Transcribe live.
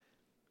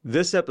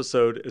This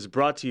episode is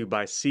brought to you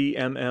by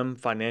CMM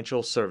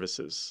Financial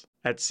Services.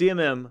 At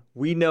CMM,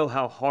 we know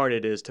how hard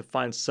it is to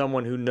find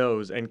someone who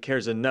knows and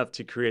cares enough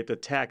to create the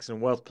tax and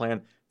wealth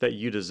plan that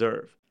you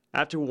deserve.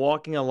 After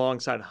walking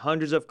alongside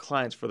hundreds of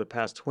clients for the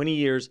past 20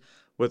 years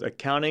with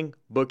accounting,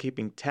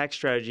 bookkeeping, tax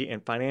strategy,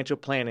 and financial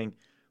planning,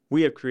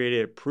 we have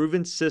created a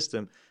proven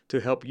system to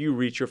help you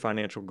reach your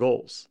financial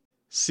goals.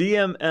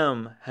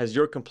 CMM has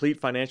your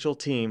complete financial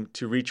team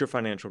to reach your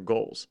financial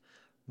goals.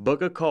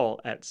 Book a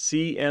call at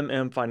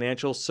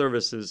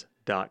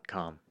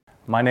cmmfinancialservices.com.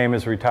 My name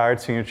is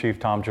retired Senior Chief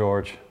Tom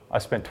George. I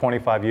spent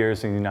 25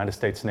 years in the United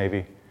States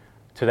Navy.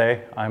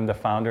 Today, I'm the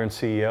founder and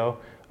CEO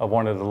of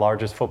one of the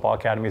largest football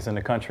academies in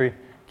the country,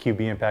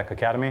 QB Impact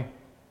Academy.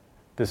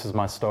 This is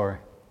my story.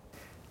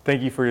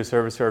 Thank you for your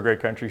service to our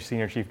great country,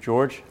 Senior Chief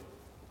George,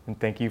 and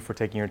thank you for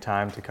taking your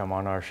time to come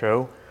on our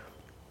show.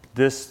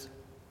 This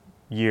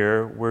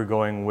year, we're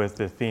going with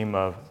the theme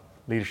of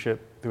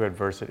leadership through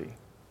adversity.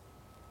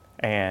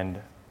 And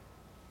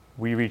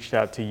we reached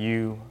out to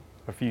you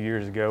a few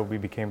years ago. We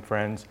became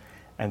friends,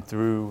 and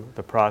through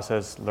the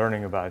process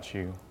learning about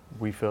you,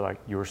 we feel like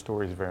your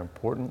story is very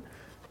important,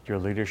 your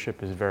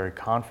leadership is very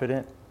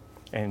confident,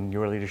 and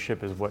your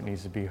leadership is what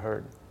needs to be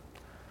heard.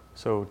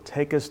 So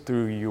take us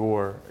through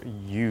your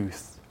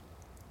youth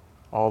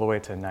all the way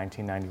to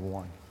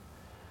 1991.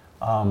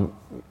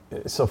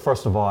 So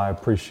first of all, I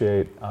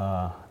appreciate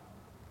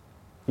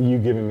you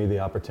giving me the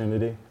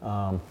opportunity.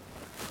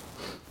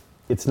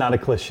 It's not a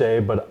cliche,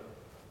 but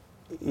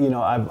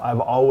I've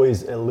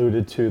always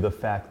alluded to the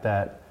fact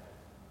that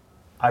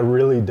I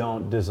really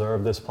don't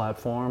deserve this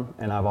platform,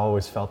 and I've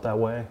always felt that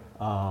way.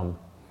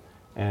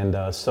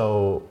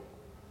 So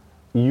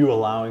you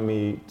allowing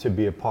me to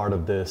be a part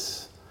of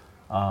this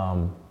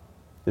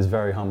is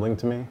very humbling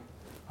to me.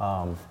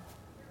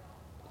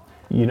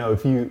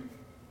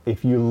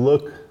 If you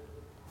look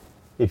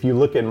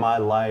at my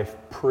life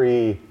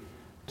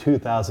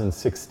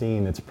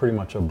pre-2016, it's pretty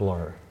much a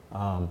blur.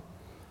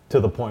 To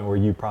the point where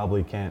you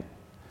probably can't,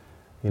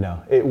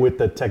 with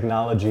the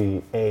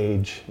technology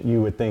age,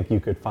 you would think you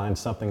could find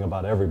something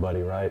about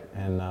everybody, right?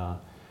 And,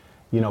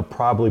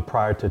 probably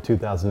prior to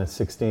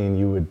 2016,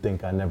 you would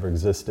think I never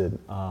existed.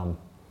 So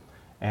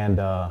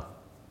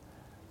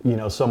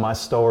my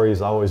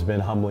story's always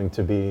been humbling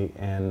to be,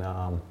 and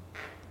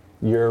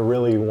you're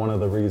really one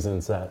of the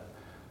reasons that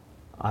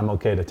I'm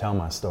okay to tell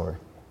my story,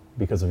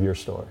 because of your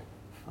story.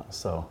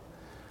 So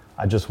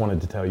I just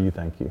wanted to tell you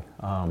thank you.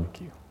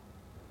 Thank you.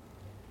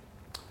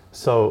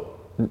 So,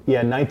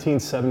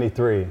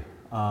 1973,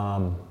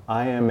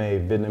 I am a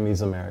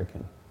Vietnamese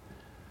American.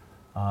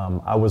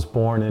 I was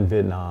born in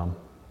Vietnam,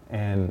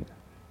 and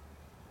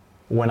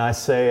when I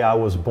say I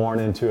was born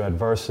into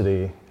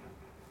adversity,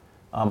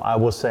 I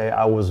will say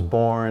I was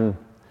born,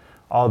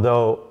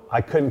 although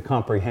I couldn't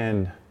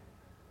comprehend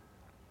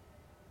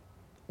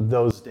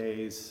those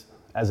days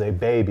as a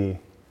baby,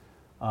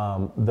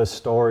 the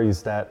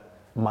stories that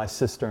my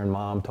sister and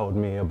mom told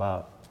me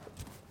about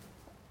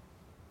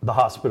the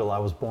hospital I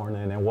was born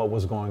in and what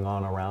was going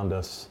on around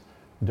us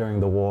during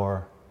the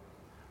war.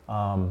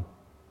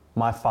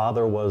 My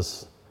father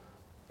was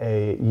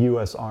a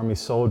U.S. Army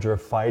soldier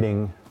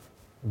fighting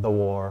the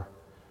war,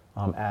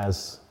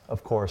 as,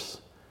 of course,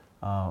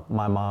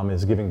 my mom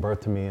is giving birth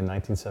to me in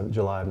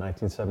July of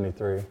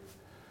 1973.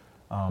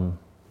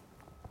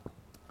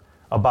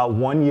 About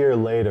 1 year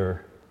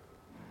later,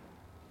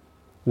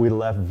 we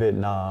left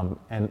Vietnam,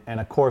 and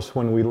of course,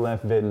 when we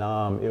left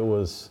Vietnam, it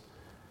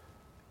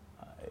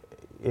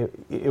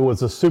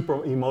was a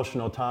super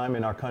emotional time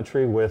in our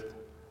country with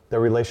the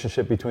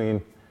relationship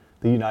between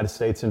the United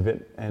States and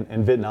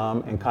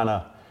Vietnam, and kind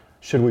of,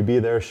 should we be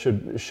there,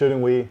 shouldn't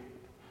we?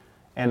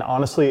 And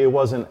honestly, it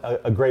wasn't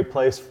a great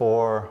place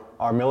for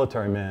our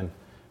military men,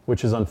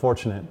 which is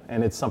unfortunate,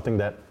 and it's something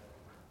that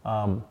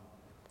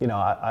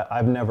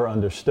I've never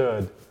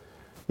understood.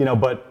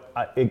 But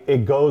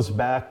it goes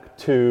back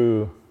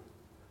to,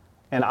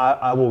 and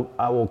I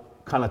will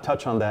kind of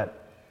touch on that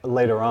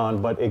later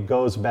on, but it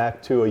goes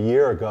back to a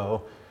year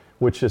ago,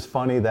 which is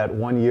funny that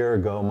 1 year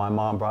ago, my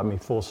mom brought me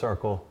full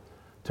circle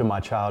to my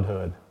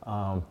childhood.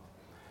 And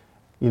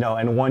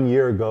 1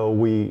 year ago,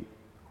 we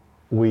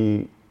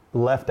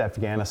left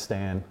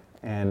Afghanistan,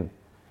 and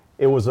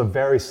it was a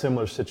very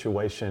similar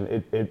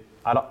situation.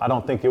 I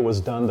don't think it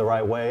was done the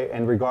right way,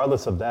 and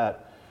regardless of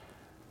that,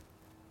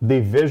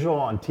 the visual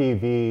on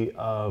TV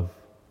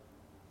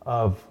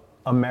of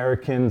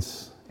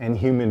Americans and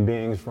human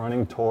beings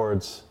running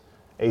towards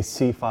a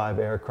C-5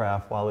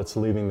 aircraft while it's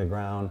leaving the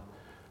ground,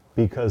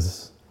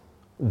 because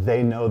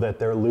they know that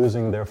they're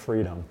losing their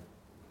freedom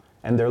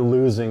and they're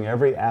losing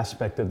every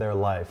aspect of their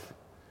life.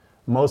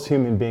 Most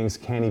human beings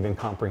can't even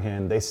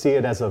comprehend. They see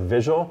it as a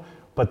visual,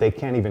 but they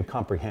can't even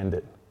comprehend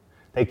it.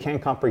 They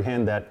can't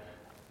comprehend that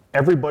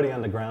everybody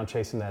on the ground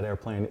chasing that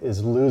airplane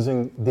is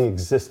losing the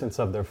existence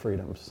of their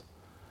freedoms.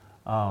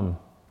 And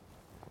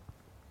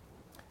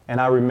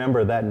I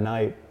remember that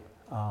night,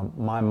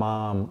 my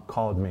mom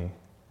called me,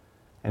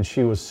 and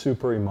she was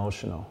super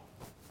emotional.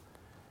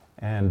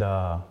 And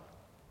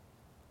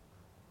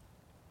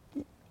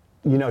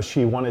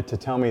she wanted to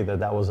tell me that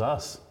that was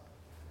us.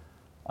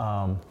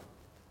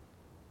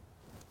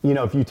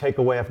 If you take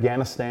away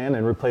Afghanistan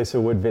and replace it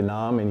with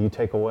Vietnam, and you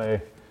take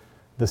away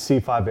the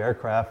C-5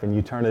 aircraft and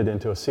you turn it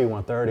into a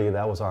C-130,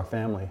 that was our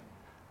family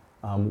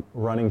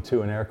running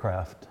to an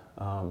aircraft.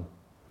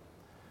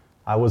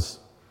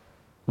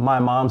 My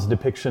mom's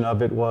depiction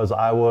of it was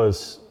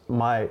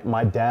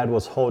my dad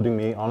was holding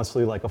me,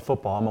 honestly, like a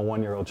football. I'm a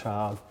 1-year-old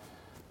child.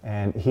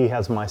 And he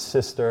has my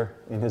sister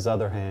in his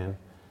other hand,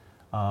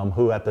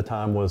 who at the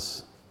time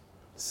was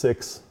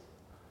 6.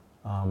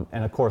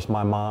 And of course,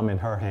 my mom in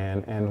her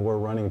hand, and we're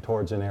running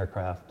towards an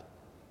aircraft.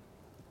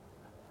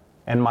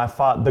 And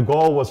the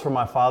goal was for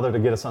my father to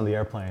get us on the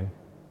airplane,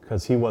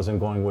 because he wasn't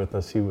going with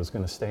us. He was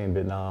going to stay in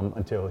Vietnam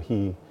until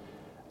he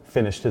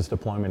finished his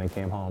deployment and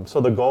came home.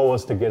 So the goal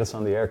was to get us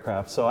on the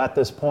aircraft. So at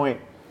this point,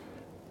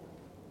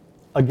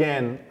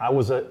 again, I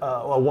was a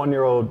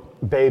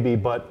 1-year-old baby,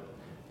 but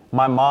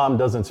my mom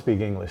doesn't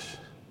speak English,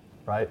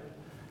 right?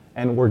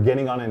 And we're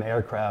getting on an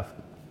aircraft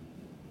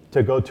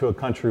to go to a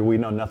country we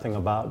know nothing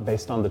about,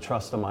 based on the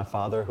trust of my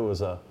father, who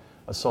was a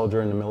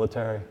soldier in the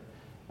military.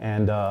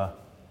 And,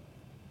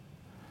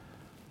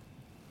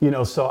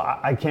 so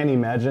I can't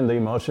imagine the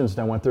emotions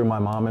that went through my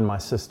mom and my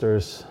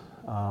sisters,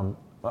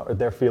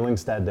 their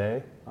feelings that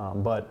day.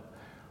 But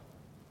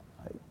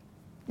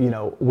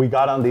we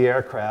got on the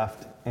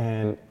aircraft,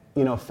 and,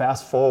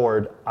 fast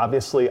forward,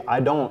 obviously, I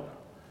don't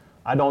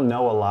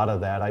know a lot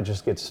of that. I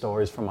just get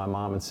stories from my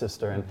mom and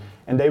sister,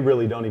 and they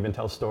really don't even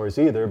tell stories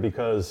either,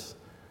 because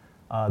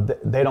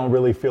they don't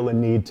really feel a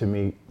need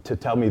to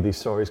tell me these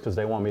stories, because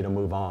they want me to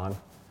move on.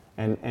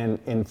 And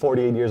in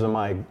 48 years of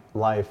my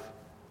life,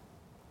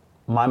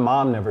 my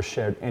mom never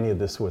shared any of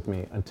this with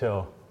me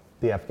until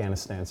the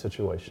Afghanistan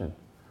situation.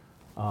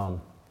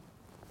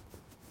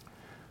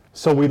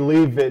 So we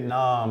leave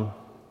Vietnam,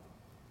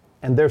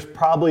 and there's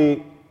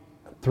probably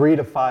 3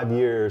 to 5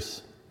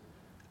 years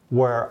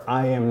where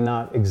I am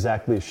not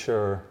exactly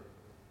sure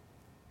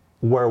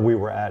where we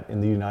were at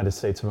in the United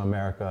States of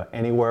America.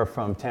 Anywhere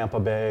from Tampa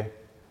Bay,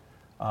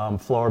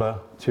 Florida,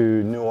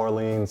 to New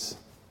Orleans,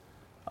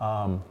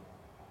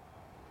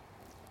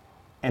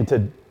 and to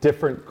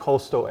different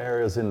coastal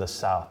areas in the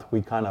South.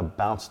 We kind of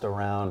bounced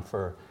around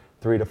for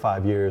 3 to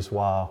 5 years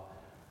while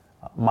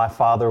my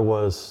father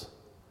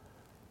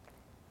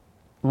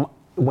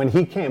when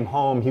he came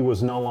home, he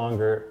was no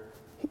longer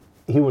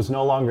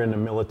in the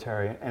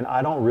military. And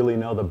I don't really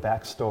know the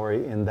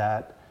backstory in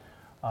that,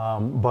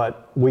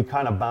 but we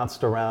kind of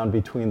bounced around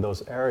between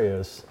those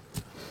areas.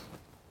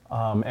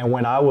 And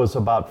when I was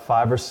about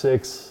 5 or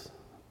 6,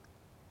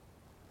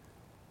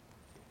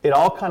 it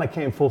all kind of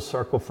came full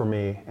circle for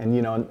me.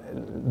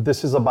 And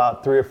this is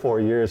about 3 or 4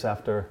 years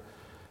after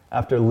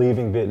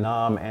leaving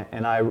Vietnam,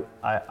 and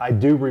I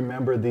do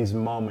remember these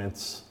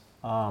moments.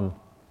 And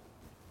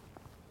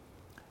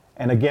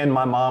again,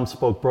 my mom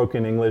spoke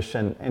broken English,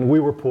 and we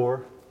were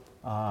poor.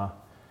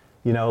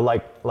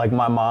 Like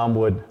my mom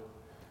would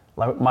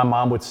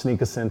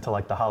sneak us into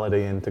like the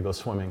Holiday Inn to go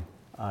swimming.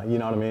 You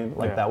know what I mean?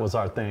 Like, that was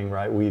our thing,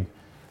 right? We'd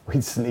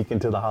sneak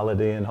into the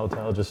Holiday Inn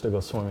hotel just to go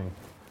swimming.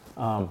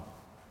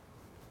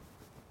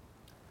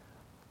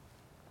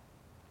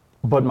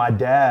 But my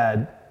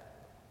dad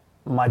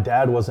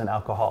was an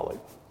alcoholic.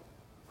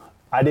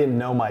 I didn't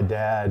know my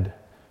dad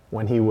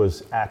when he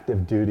was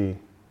active duty,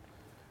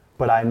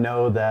 but I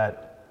know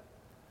that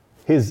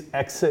his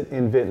exit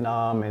in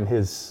Vietnam and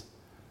his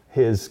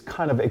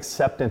kind of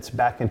acceptance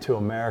back into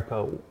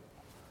America,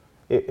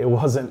 it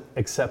wasn't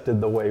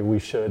accepted the way we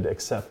should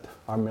accept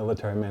our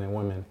military men and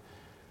women,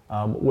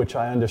 which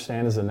I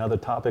understand is another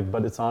topic,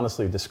 but it's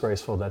honestly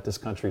disgraceful that this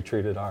country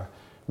treated our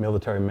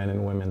military men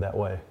and women that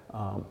way.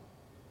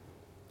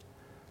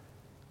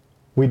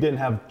 We didn't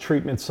have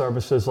treatment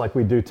services like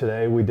we do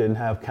today. We didn't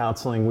have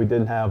counseling. We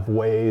didn't have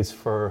ways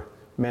for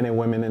men and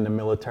women in the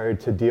military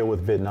to deal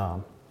with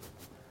Vietnam.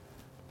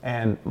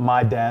 And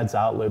my dad's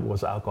outlet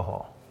was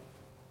alcohol.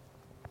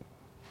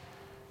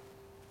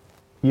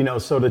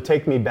 So to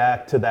take me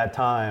back to that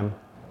time,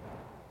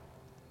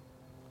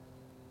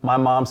 my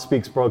mom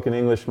speaks broken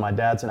English, my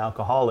dad's an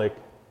alcoholic.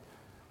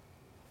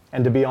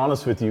 And to be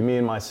honest with you, me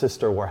and my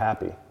sister were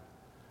happy.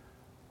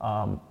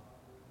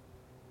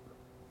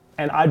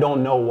 And I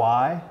don't know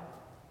why.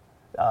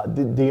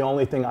 The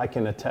only thing I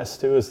can attest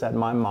to is that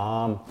my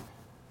mom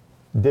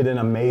did an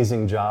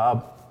amazing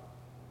job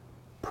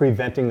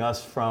preventing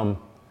us from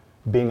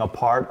being a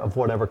part of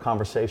whatever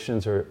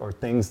conversations or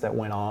things that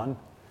went on.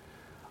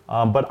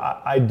 But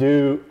I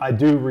do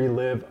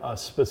relive a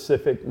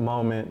specific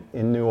moment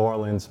in New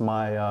Orleans.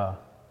 My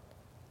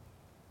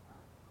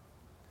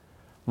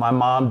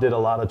mom did a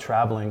lot of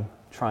traveling,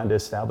 trying to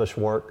establish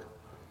work.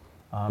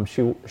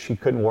 She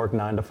couldn't work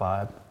 9 to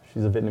 5.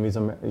 She's a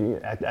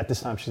Vietnamese, at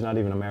this time she's not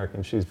even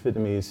American, she's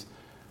Vietnamese,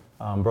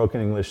 broken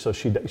English, so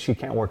she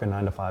can't work a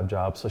 9 to 5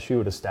 job, so she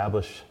would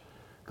establish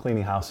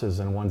cleaning houses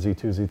and onesie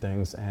twosie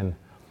things. And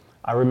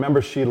I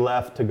remember she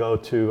left to go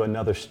to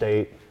another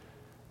state,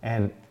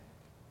 and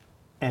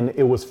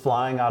it was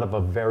flying out of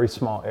a very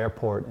small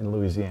airport in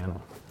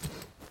Louisiana.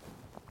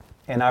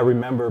 And I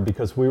remember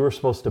because we were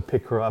supposed to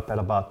pick her up at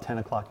about 10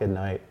 o'clock at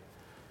night,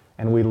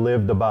 and we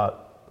lived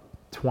about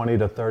 20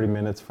 to 30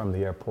 minutes from the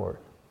airport.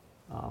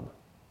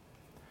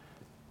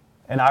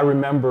 And I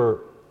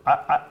remember,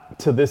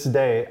 to this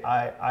day,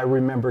 I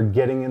remember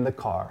getting in the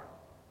car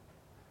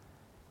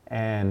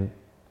and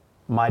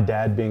my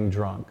dad being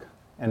drunk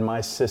and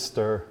my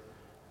sister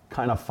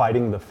kind of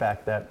fighting the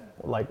fact that,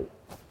 like,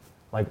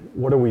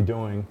 what are we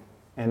doing?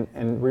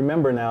 And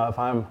remember now, if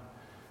I'm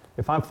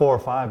 4 or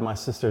 5, my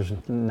sister's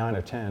 9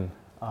 or 10.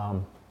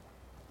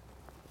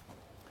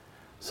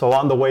 So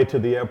on the way to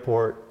the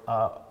airport,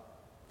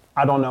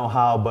 I don't know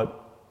how, but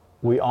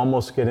we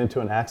almost get into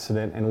an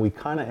accident and we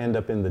kind of end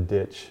up in the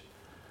ditch.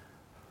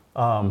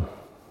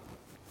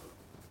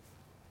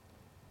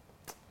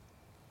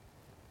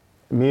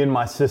 Me and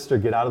my sister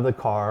get out of the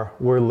car.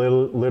 We're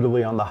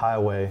literally on the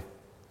highway,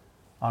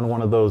 on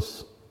one of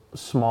those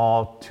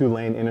small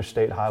 2-lane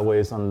interstate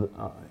highways in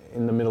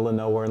the middle of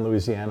nowhere in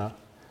Louisiana.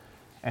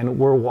 And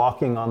we're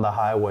walking on the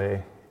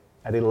highway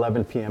at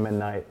 11 p.m. at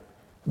night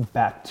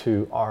back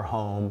to our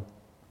home,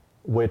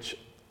 which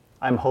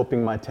I'm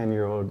hoping my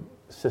 10-year-old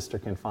sister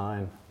can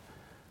find.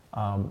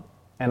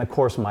 And of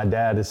course, my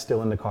dad is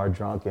still in the car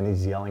drunk and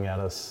he's yelling at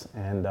us.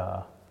 And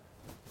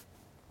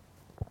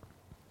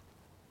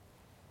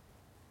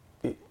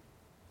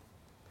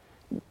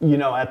you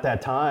know, at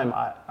that time,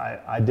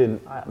 I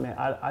didn't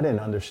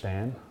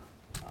understand.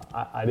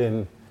 I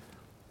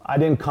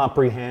didn't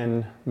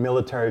comprehend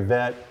military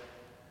vet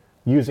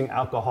using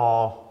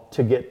alcohol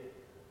to get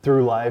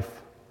through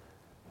life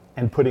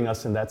and putting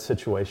us in that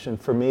situation.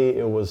 For me,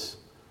 it was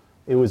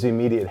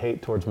immediate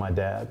hate towards my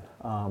dad.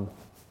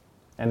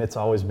 And it's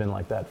always been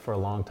like that for a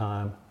long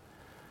time.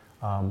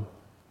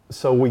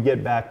 So we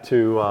get back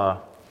to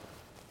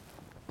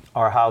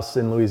our house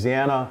in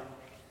Louisiana.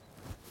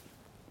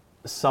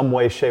 Some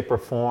way, shape, or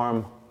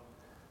form,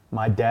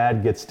 my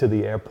dad gets to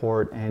the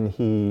airport and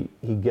he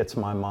gets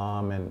my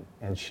mom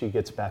and she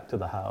gets back to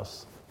the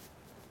house.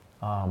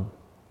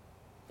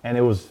 And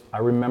I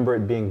remember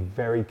it being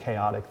very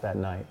chaotic that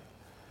night.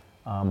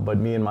 But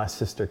me and my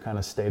sister kind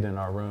of stayed in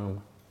our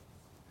room.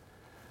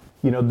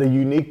 You know, the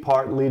unique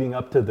part leading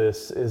up to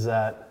this is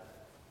that,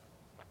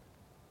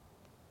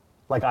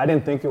 like, I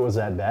didn't think it was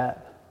that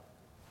bad.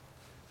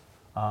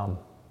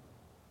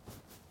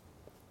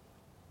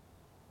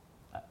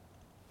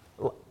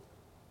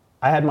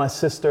 I had my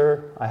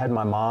sister, I had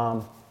my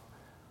mom.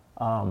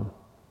 I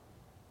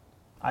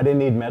didn't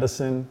need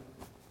medicine.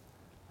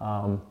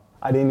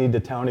 I didn't need to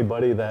tell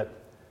anybody that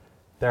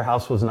their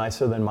house was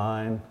nicer than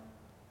mine.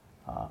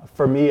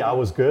 For me, I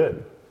was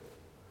good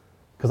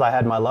because I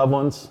had my loved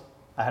ones,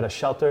 I had a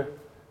shelter,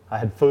 I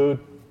had food.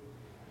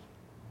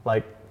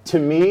 Like, to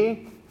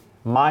me,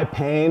 my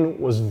pain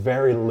was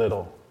very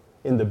little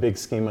in the big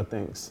scheme of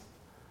things.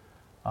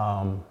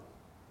 And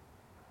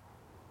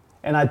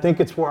I think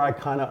it's where I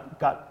kind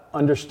of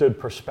understood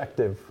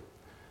perspective.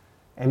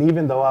 And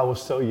even though I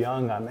was so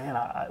young,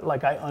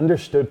 I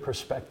understood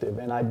perspective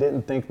and I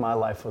didn't think my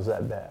life was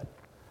that bad.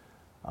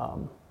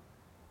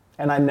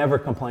 And I never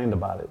complained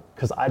about it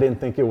because I didn't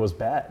think it was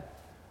bad.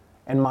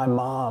 And my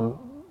mom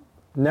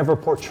never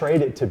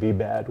portrayed it to be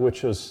bad,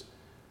 which was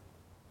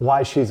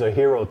why she's a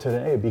hero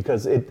today,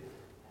 because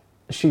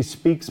she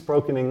speaks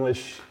broken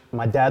English.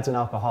 My dad's an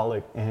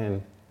alcoholic,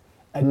 and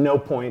at no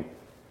point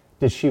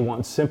did she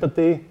want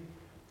sympathy.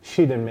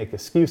 She didn't make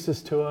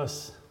excuses to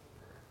us.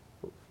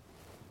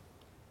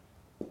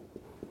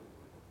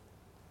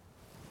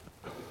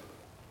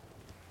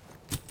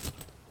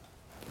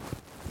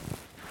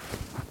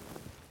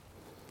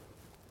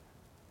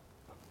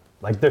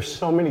 Like, there's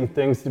so many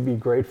things to be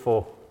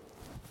grateful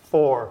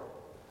for,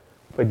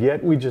 but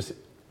yet we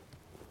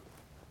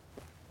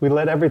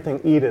let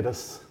everything eat at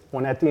us,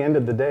 when at the end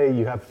of the day,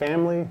 you have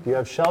family, you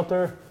have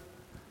shelter.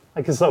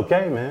 Like, it's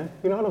okay, man.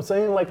 You know what I'm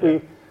saying? Like,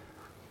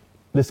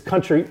 this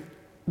country,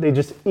 they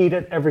just eat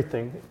at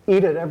everything,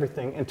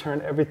 and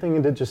turn everything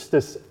into just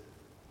this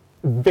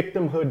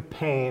victimhood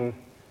pain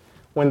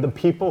when the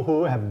people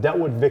who have dealt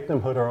with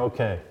victimhood are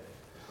okay.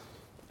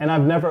 And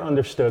I've never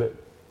understood it.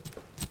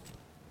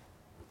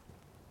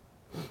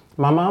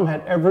 My mom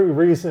had every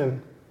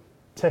reason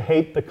to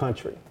hate the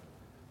country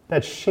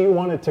that she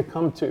wanted to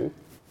come to.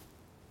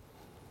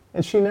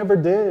 And she never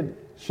did.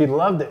 She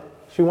loved it.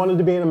 She wanted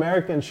to be an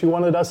American. She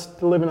wanted us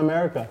to live in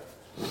America.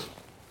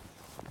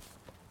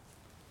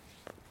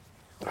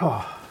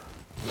 Oh.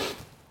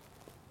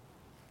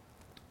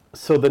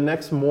 So the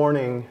next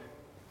morning,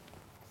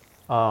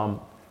 my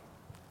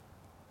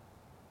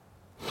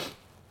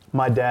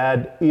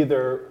dad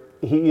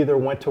either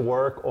went to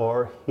work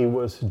or he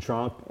was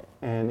drunk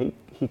and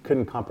he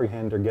couldn't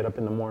comprehend or get up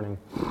in the morning.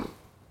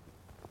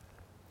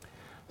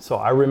 So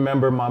I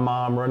remember my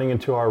mom running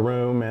into our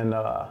room and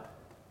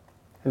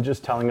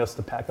just telling us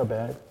to pack a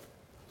bag.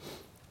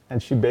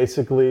 And she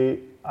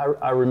basically,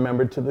 I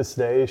remember to this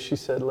day, she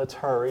said, "Let's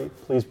hurry,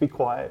 please be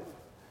quiet,"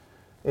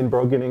 in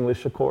broken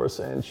English, of course.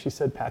 And she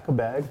said, "Pack a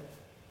bag,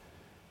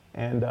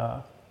 and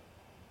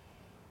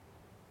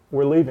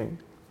we're leaving."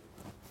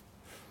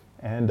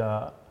 And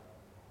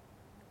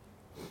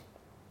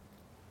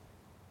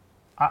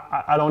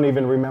I don't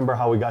even remember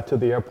how we got to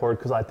the airport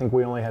because I think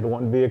we only had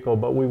one vehicle,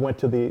 but we went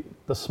to the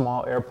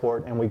small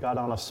airport and we got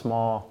on a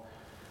small,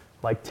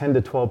 like 10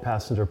 to 12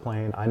 passenger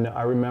plane.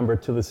 I remember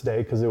to this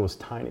day because it was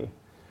tiny.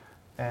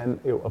 And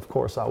of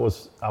course I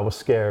was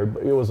scared,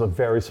 but it was a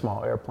very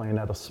small airplane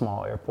at a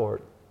small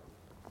airport.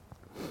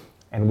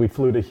 And we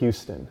flew to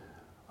Houston,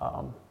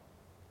 I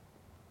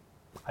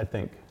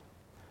think.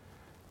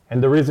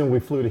 And the reason we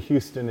flew to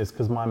Houston is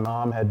because my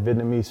mom had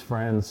Vietnamese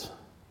friends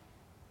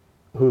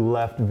who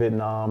left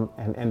Vietnam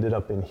and ended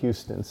up in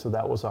Houston. So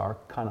that was our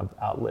kind of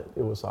outlet.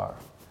 It was our,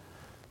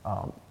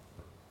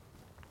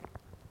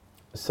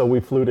 so we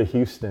flew to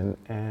Houston,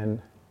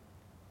 and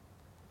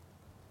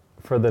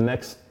for the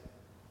next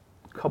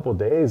couple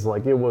days,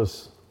 like it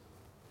was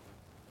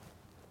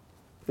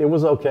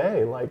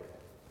okay. Like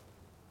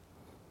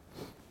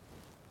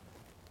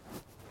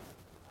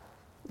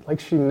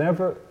she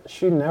never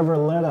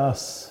let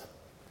us,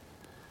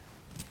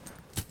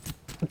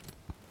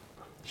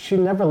 she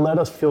never let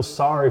us feel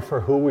sorry for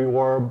who we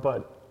were,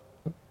 but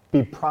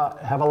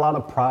have a lot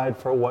of pride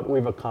for what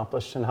we've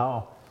accomplished and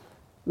how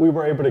we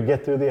were able to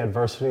get through the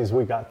adversities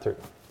we got through.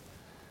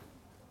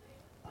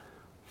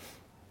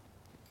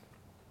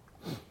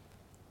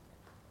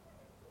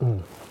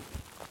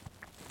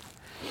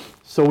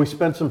 So we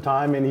spent some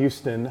time in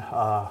Houston.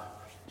 I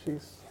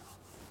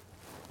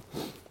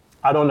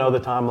don't know the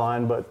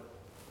timeline, but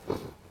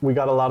we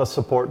got a lot of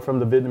support from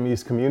the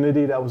Vietnamese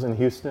community that was in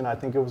Houston. I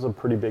think it was a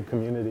pretty big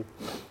community.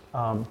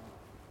 And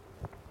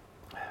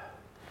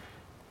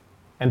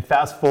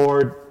fast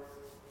forward,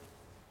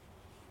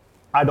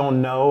 I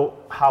don't know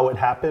how it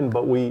happened,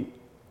 but we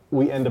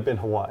end up in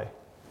Hawaii,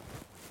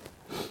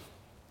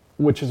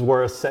 which is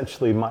where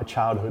essentially my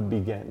childhood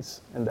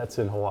begins, and that's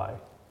in Hawaii.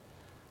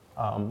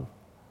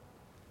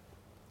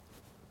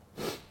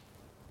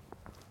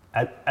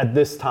 At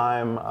this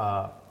time,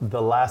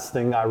 the last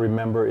thing I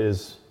remember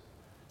is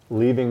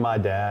leaving my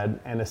dad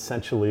and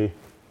essentially,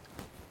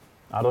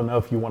 I don't know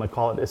if you want to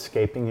call it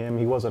escaping him.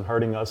 He wasn't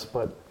hurting us,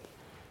 but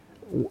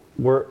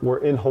we're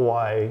in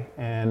Hawaii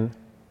and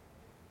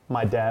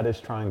my dad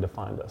is trying to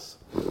find us.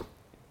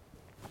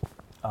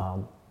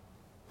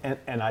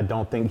 And I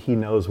don't think he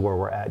knows where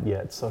we're at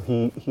yet. So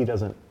he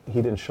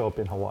didn't show up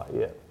in Hawaii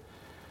yet.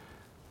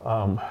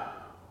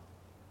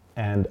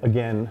 And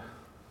again,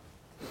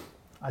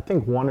 I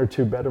think 1 or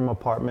 2 bedroom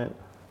apartment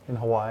in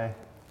Hawaii,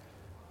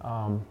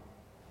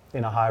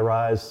 in a high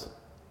rise.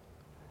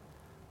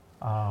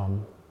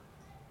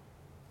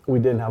 We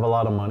didn't have a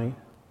lot of money.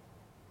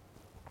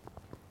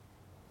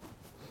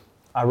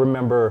 I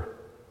remember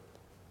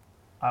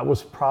I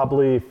was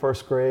probably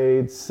first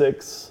grade,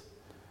 6,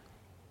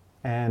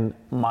 and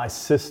my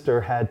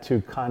sister had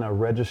to kind of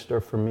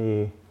register for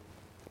me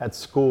at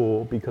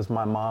school because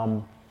my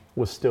mom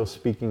was still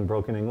speaking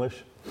broken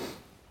English.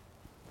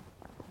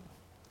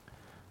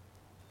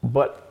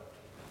 But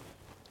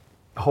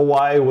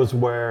Hawaii was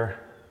where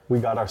we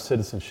got our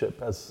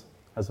citizenship as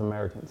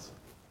Americans.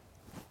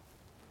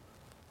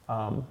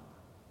 So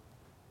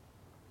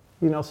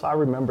I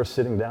remember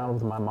sitting down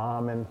with my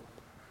mom and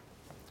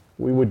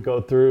we would go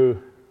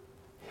through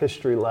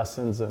history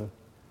lessons and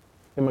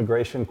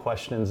immigration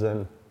questions,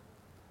 and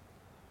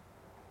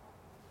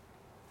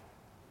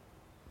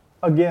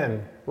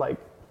again, like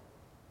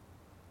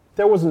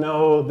there was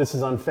no, this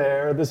is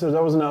unfair,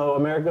 there was no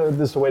America,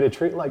 this is the way to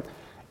treat, like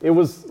it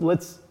was,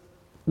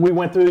 we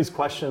went through these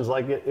questions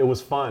like it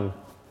was fun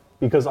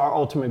because our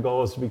ultimate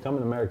goal is to become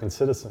an American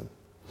citizen.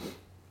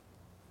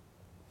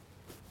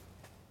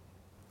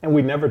 And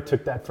we never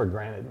took that for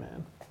granted,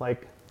 man.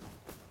 Like,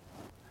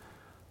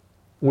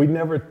 we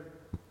never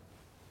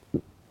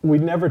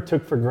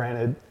took for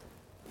granted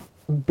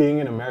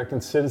being an American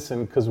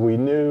citizen because we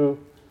knew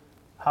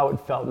how it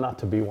felt not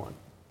to be one.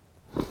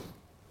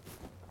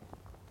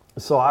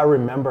 So I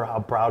remember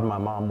how proud my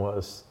mom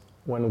was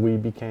when we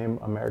became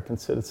American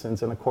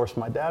citizens. And of course,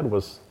 my dad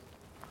was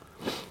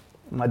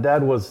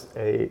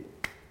a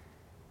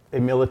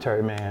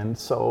military man,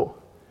 so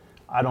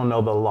I don't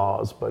know the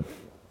laws, but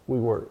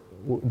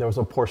there was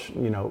a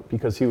portion,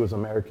 because he was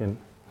American,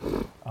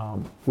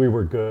 we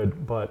were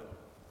good, but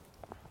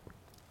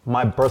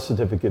my birth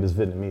certificate is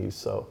Vietnamese,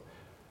 so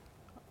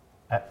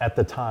at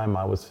the time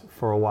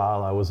for a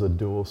while, I was a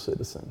dual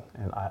citizen,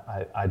 and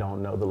I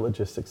don't know the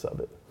logistics of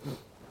it.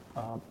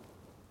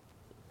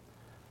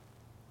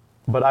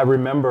 But I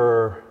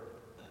remember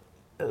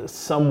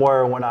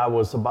somewhere when I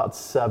was about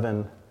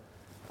 7,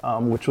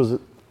 which was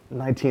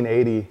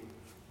 1980,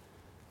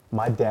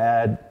 my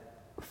dad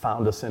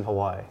found us in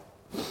Hawaii.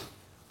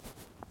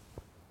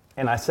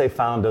 And I say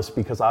found us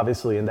because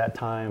obviously in that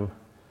time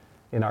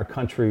in our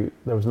country,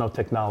 there was no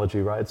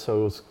technology, right?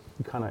 So it was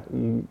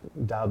you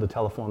dialed the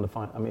telephone to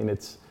find,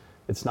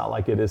 it's not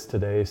like it is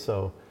today.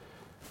 So,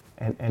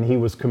 and he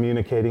was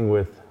communicating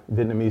with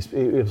Vietnamese,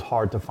 it was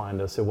hard to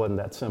find us. It wasn't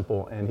that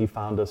simple. And he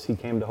found us, he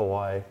came to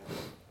Hawaii.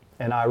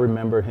 And I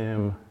remember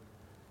him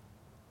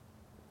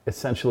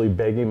essentially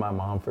begging my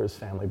mom for his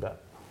family back.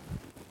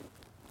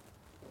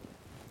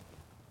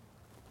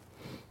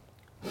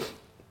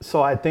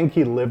 So I think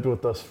he lived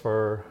with us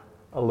for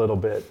a little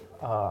bit.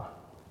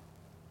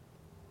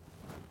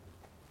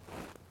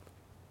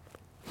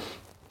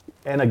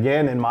 And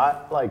again,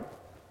 I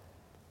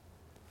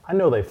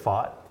know they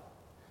fought.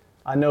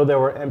 I know there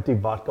were empty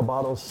vodka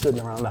bottles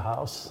sitting around the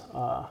house.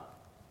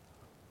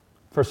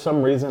 For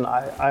some reason,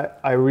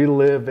 I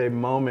relive a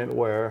moment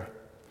where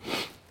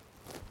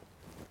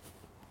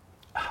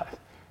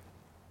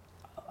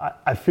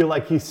I feel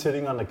like he's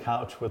sitting on the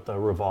couch with a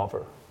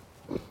revolver.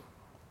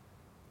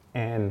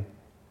 And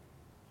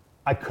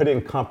I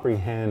couldn't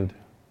comprehend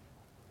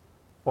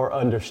or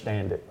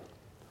understand it.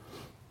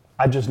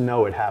 I just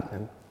know it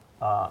happened.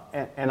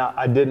 And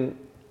I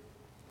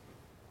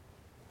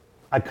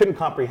couldn't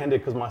comprehend it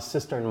because my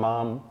sister and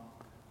mom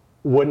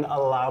wouldn't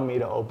allow me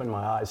to open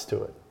my eyes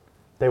to it.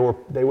 They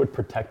would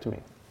protect me.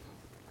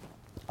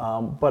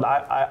 But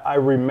I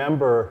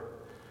remember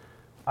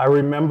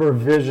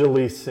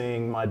visually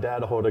seeing my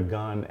dad hold a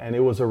gun, and it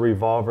was a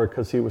revolver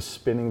because he was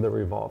spinning the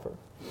revolver.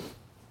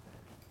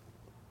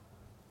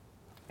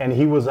 And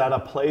he was at a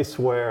place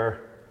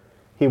where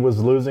he was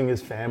losing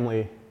his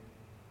family.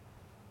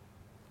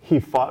 He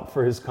fought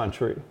for his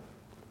country.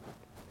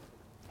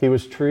 He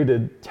was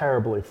treated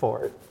terribly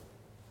for it.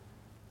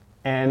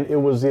 And it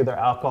was either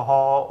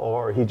alcohol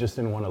or he just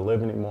didn't want to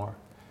live anymore.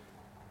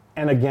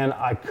 And again,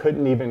 I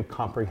couldn't even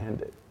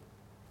comprehend it.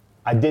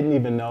 I didn't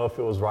even know if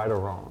it was right or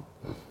wrong.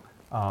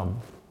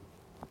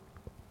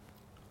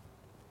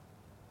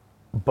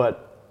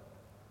 But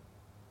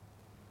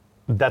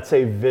that's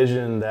a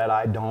vision that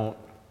I don't,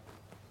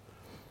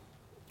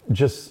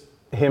 just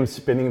him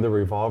spinning the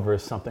revolver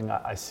is something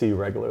I see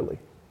regularly.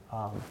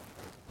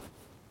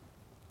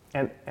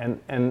 And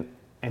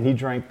he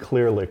drank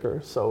clear liquor,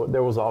 so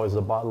there was always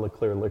a bottle of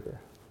clear liquor.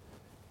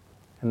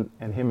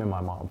 And him and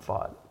my mom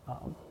fought,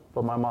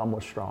 but my mom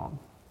was strong.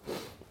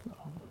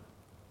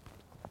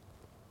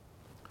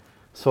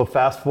 So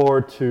fast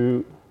forward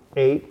to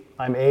 8,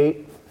 I'm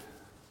 8,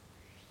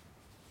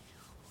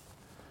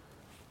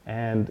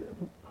 and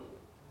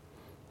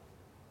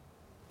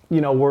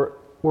we're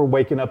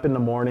waking up in the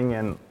morning,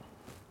 and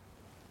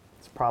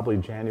it's probably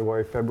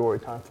January, February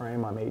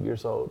timeframe. I'm 8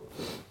 years old.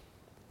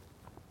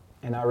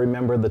 And I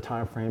remember the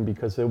time frame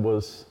because it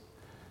was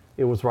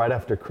right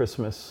after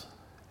Christmas,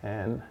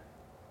 and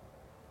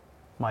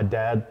my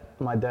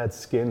dad's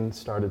skin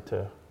started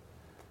to,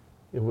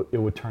 it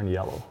would turn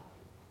yellow,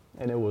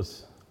 and it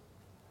wasn't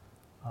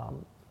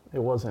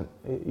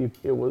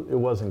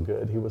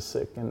good. He was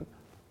sick, and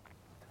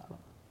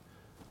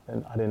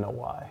I didn't know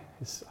why.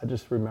 I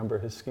just remember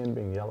his skin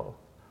being yellow.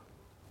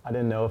 I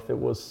didn't know if it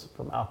was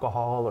from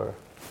alcohol or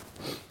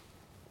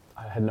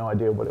I had no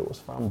idea what it was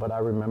from, but I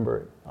remember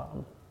it.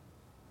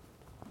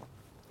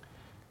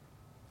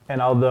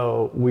 And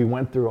although we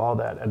went through all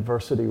that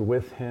adversity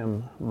with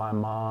him, my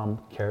mom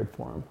cared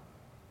for him.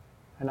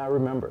 And I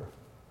remember.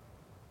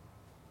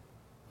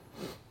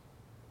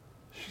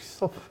 She's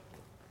so,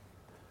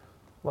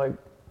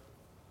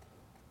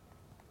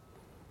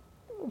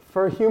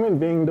 for a human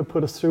being to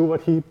put us through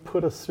what he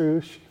put us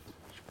through, she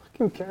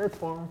fucking cared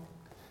for him.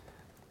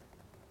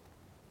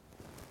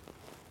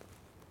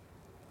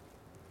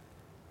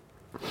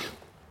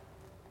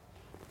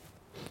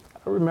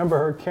 I remember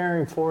her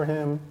caring for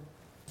him.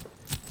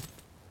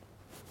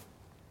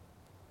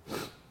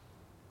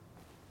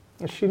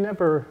 And she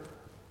never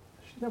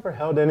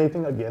held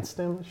anything against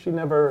him. She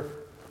never,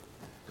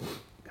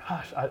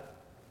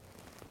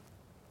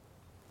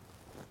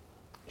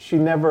 she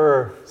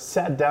never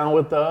sat down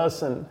with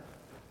us and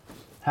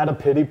had a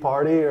pity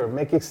party or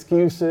make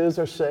excuses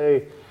or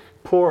say,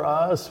 poor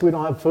us, we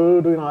don't have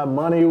food, we don't have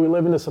money, we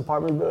live in this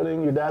apartment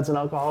building, your dad's an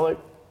alcoholic.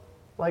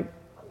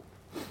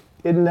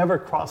 It never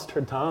crossed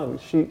her tongue.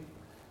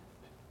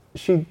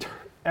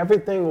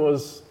 Everything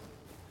was,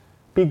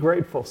 be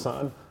grateful,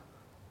 son.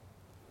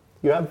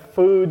 You have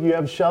food, you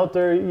have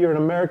shelter, you're an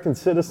American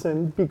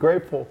citizen, be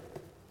grateful.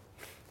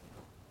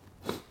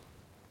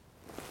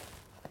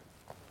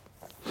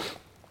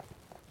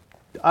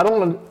 I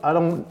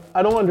don't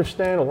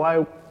understand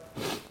why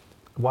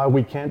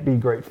we can't be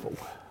grateful.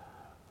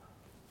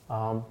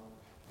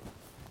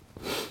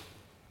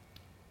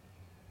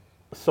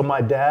 So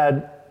my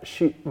dad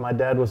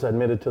was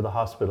admitted to the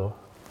hospital,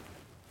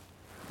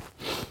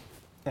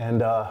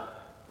 and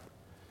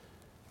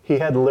he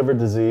had liver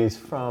disease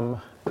from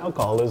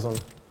alcoholism,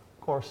 of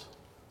course.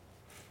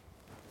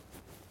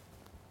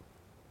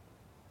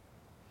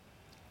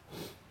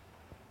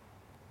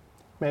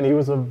 Man, he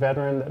was a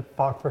veteran that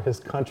fought for his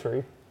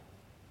country.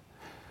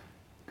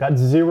 Got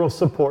zero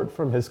support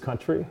from his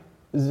country,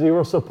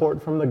 zero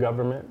support from the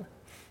government.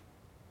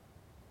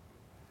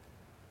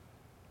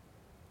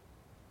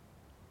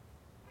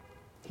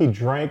 He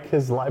drank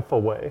his life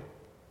away.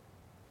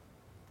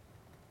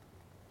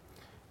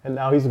 And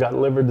now he's got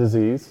liver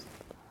disease.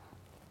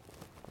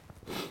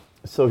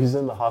 So he's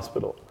in the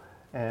hospital.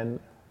 And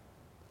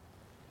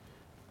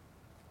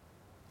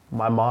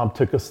my mom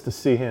took us to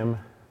see him,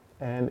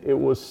 and it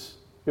was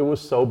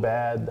so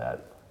bad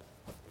that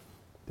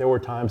there were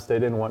times they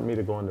didn't want me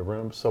to go in the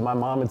room. So my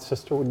mom and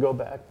sister would go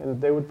back,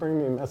 and they would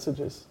bring me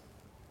messages.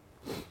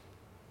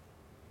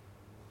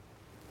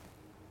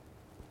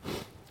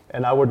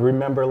 And I would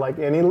remember, like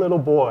any little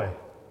boy,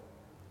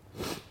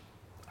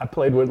 I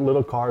played with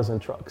little cars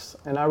and trucks.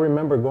 And I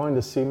remember going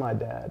to see my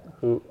dad,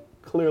 who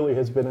clearly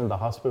has been in the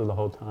hospital the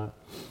whole time.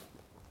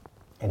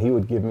 And he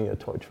would give me a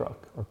toy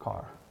truck or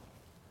car.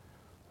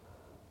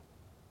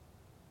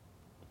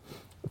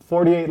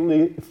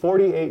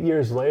 48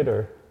 years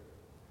later,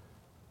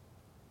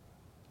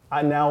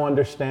 I now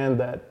understand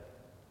that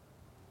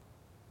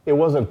it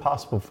wasn't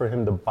possible for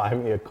him to buy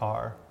me a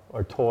car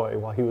or toy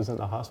while he was in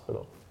the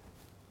hospital.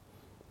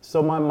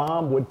 So my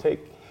mom would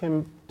take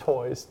him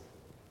toys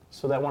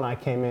so that when I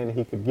came in,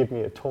 he could give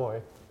me a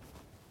toy.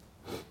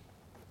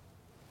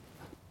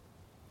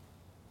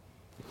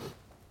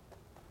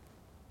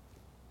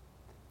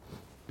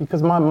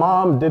 Because my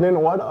mom didn't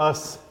want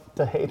us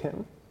to hate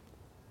him.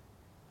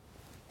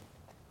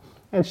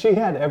 And she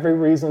had every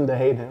reason to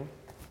hate him.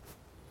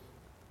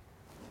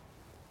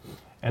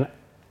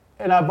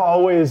 And I've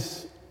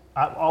always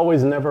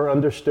never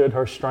understood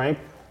her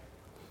strength.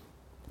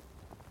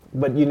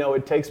 But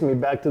it takes me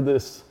back to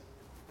this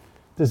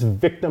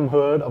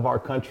victimhood of our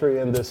country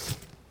and this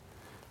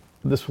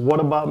what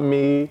about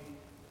me?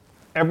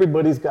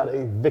 Everybody's got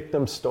a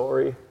victim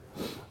story.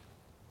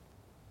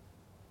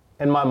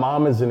 And my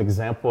mom is an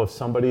example of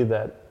somebody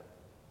that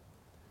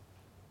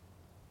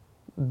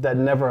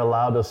never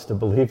allowed us to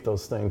believe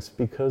those things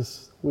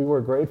because we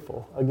were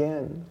grateful,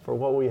 again, for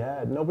what we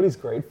had. Nobody's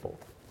grateful.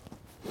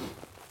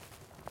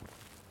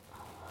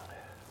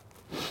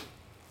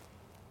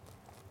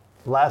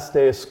 Last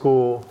day of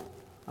school,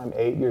 I'm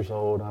 8 years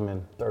old, I'm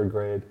in 3rd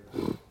grade.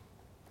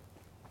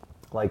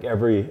 Like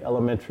every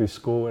elementary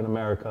school in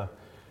America,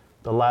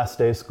 the last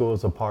day of school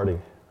is a party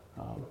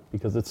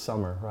because it's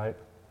summer, right?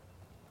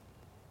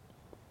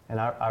 And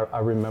I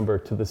remember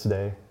to this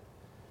day,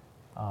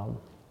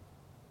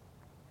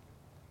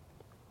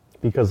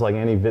 because like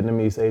any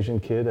Vietnamese Asian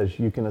kid, as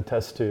you can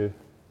attest to,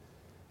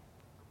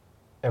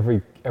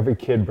 every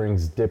kid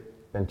brings dip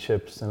and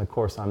chips, and of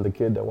course I'm the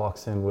kid that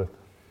walks in with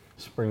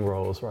spring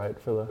rolls, right,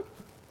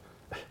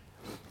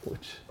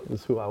 which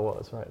is who I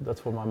was, right?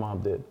 That's what my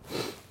mom did.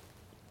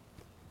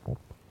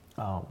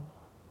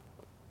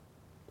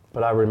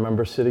 But I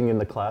remember sitting in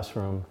the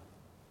classroom,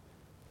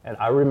 and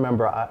I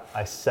remember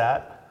I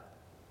sat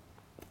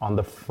on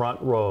the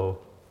front row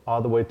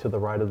all the way to the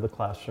right of the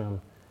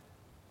classroom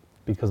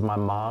because my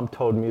mom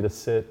told me to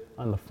sit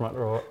on the front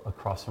row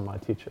across from my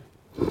teacher.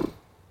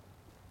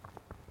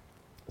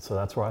 So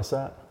that's where I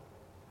sat.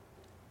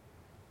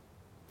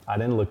 I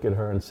didn't look at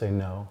her and say,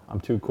 no, I'm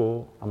too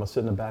cool. I'm gonna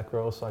sit in the back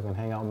row so I can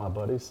hang out with my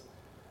buddies.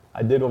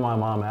 I did what my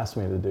mom asked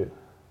me to do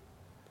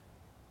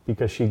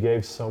because she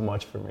gave so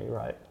much for me,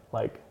 right?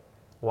 Like,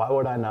 why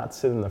would I not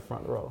sit in the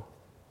front row?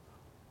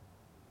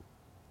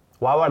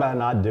 Why would I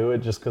not do it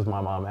just because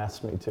my mom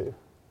asked me to,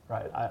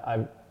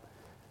 right?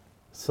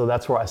 So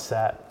that's where I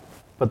sat.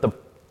 But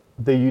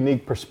the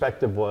unique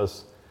perspective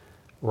was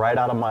right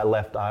out of my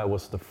left eye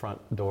was the front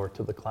door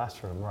to the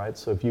classroom, right?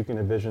 So if you can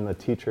envision the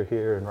teacher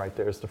here, and right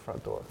there's the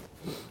front door.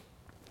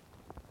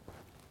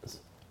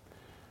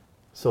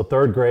 So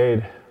 3rd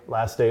grade,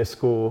 last day of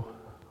school,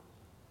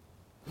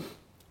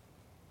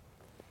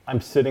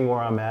 I'm sitting where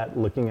I'm at,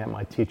 looking at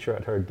my teacher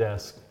at her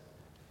desk,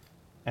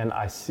 and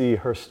I see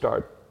her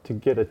start to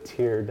get a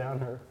tear down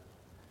her.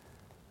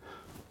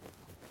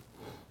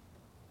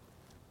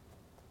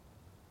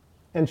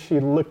 And she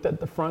looked at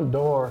the front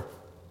door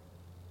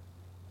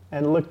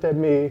and looked at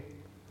me,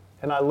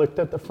 and I looked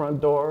at the front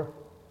door,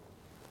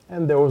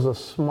 and there was a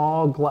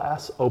small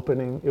glass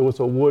opening. It was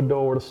a wood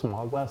door with a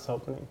small glass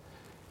opening.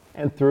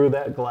 And through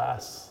that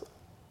glass,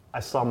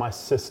 I saw my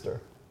sister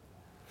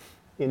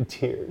in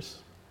tears.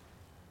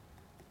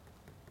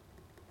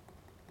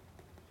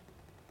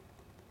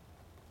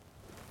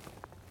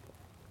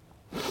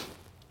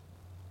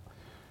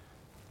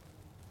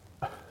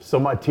 So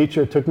my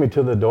teacher took me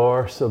to the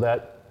door so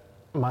that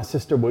my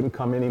sister wouldn't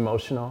come in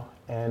emotional.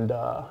 And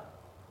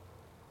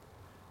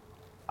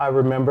I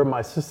remember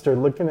my sister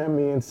looking at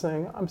me and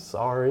saying, I'm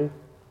sorry,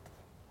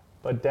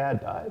 but Dad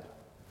died.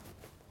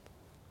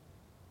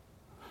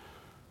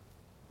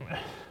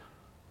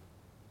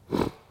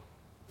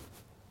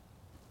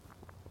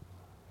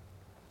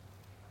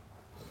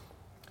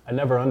 I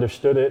never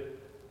understood it.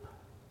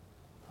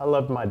 I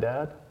loved my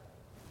dad.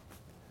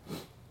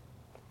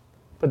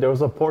 But there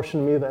was a portion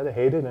of me that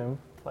hated him.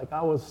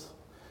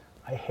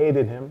 I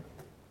hated him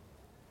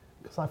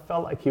because I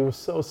felt like he was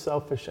so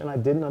selfish, and I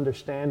didn't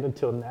understand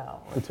until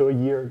now, until a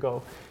year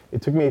ago.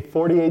 It took me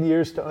 48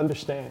 years to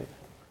understand,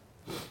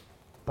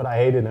 but I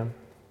hated him.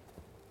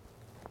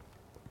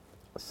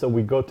 So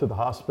we go to the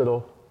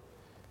hospital.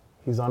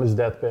 He's on his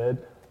deathbed.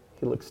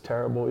 He looks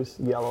terrible. He's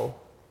yellow.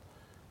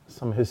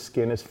 Some of his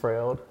skin is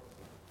frayed.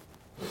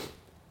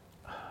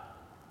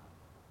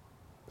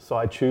 So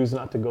I choose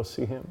not to go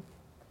see him.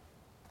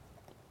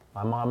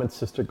 My mom and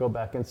sister go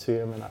back and see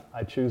him, and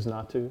I choose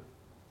not to.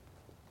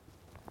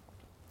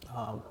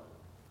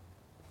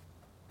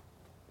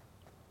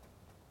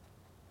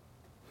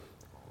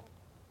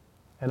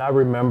 And I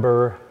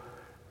remember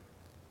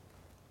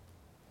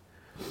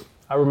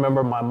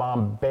my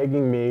mom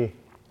begging me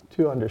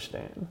to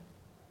understand.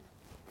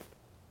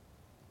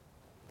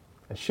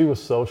 And she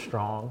was so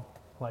strong,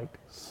 like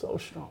so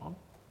strong.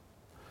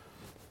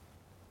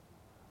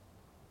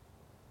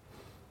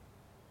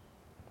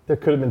 There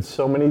could have been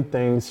so many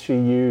things she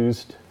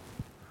used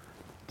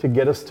to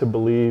get us to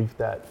believe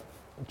that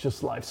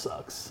just life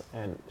sucks,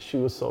 and she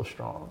was so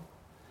strong.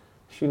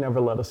 She never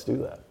let us do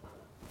that.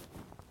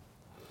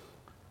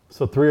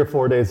 So 3 or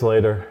 4 days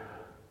later,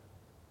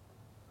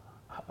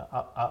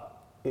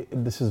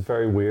 this is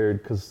very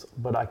weird,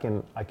 but I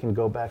can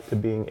go back to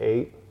being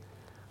 8.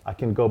 I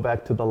can go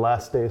back to the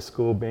last day of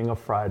school being a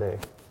Friday,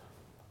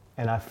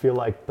 and I feel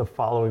like the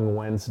following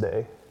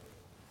Wednesday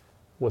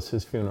was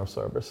his funeral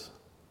service.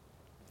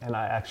 And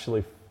I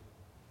actually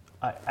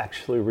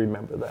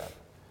remember that.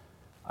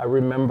 I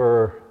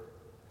remember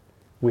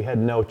we had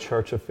no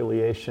church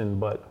affiliation,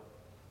 but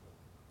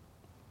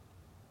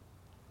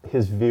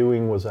his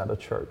viewing was at a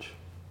church.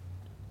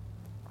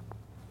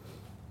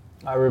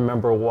 I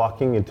remember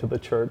walking into the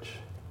church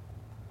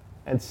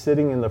and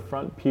sitting in the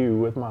front pew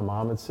with my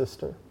mom and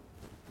sister.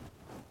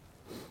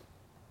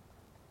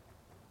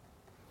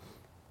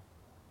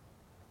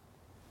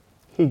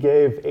 He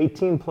gave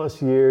 18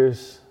 plus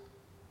years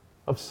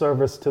of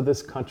service to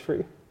this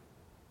country.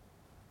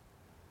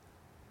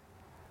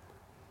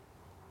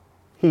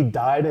 He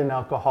died an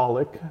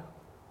alcoholic,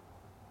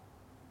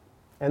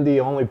 and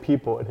the only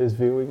people at his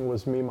viewing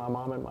was me, my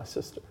mom, and my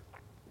sister.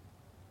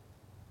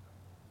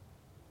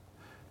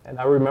 And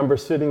I remember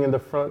sitting in the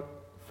front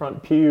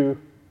pew,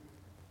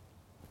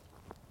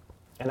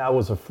 and I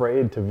was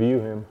afraid to view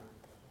him.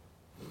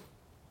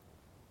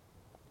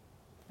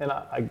 And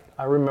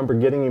I remember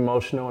getting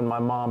emotional and my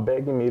mom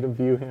begging me to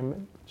view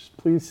him. Just,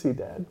 please see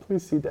Dad,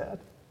 please see Dad,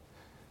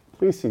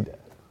 please see Dad.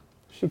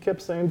 She kept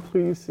saying,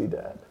 please see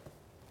Dad.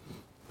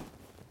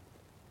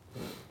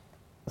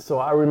 So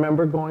I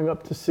remember going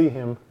up to see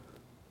him.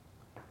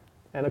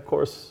 And of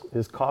course,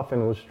 his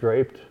coffin was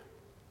draped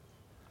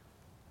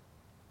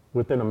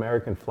with an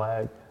American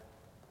flag.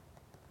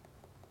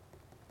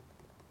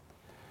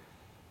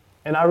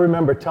 And I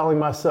remember telling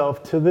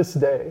myself to this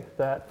day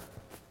that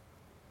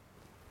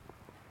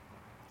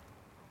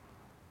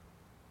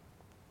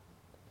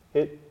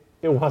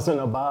it wasn't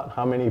about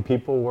how many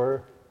people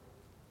were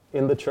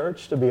in the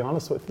church, to be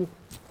honest with you.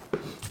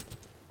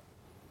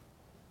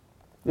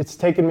 It's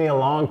taken me a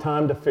long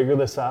time to figure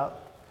this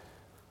out.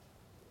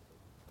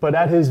 But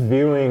at his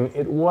viewing,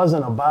 it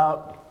wasn't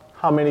about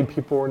how many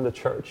people were in the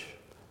church.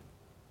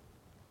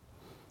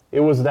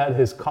 It was that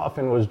his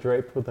coffin was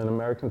draped with an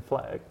American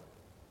flag.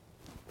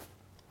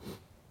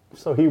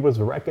 So he was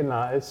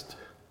recognized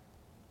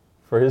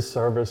for his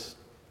service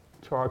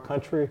to our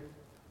country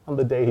on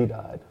the day he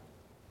died.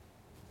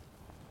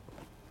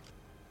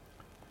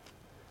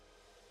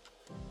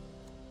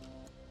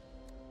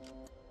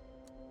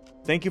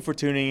 Thank you for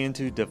tuning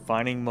into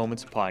Defining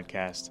Moments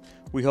podcast.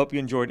 We hope you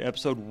enjoyed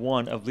episode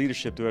 1 of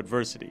Leadership Through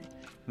Adversity.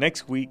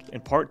 Next week,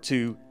 in part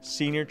 2,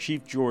 Senior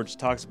Chief George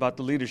talks about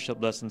the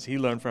leadership lessons he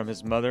learned from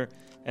his mother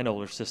and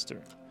older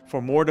sister. For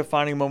more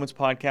Defining Moments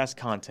podcast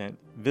content,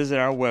 visit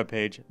our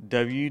webpage,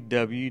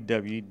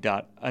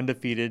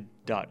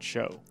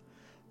 www.undefeated.show.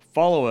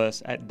 Follow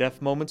us at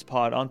Def Moments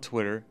Pod on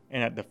Twitter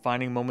and at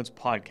Defining Moments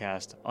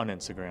Podcast on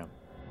Instagram.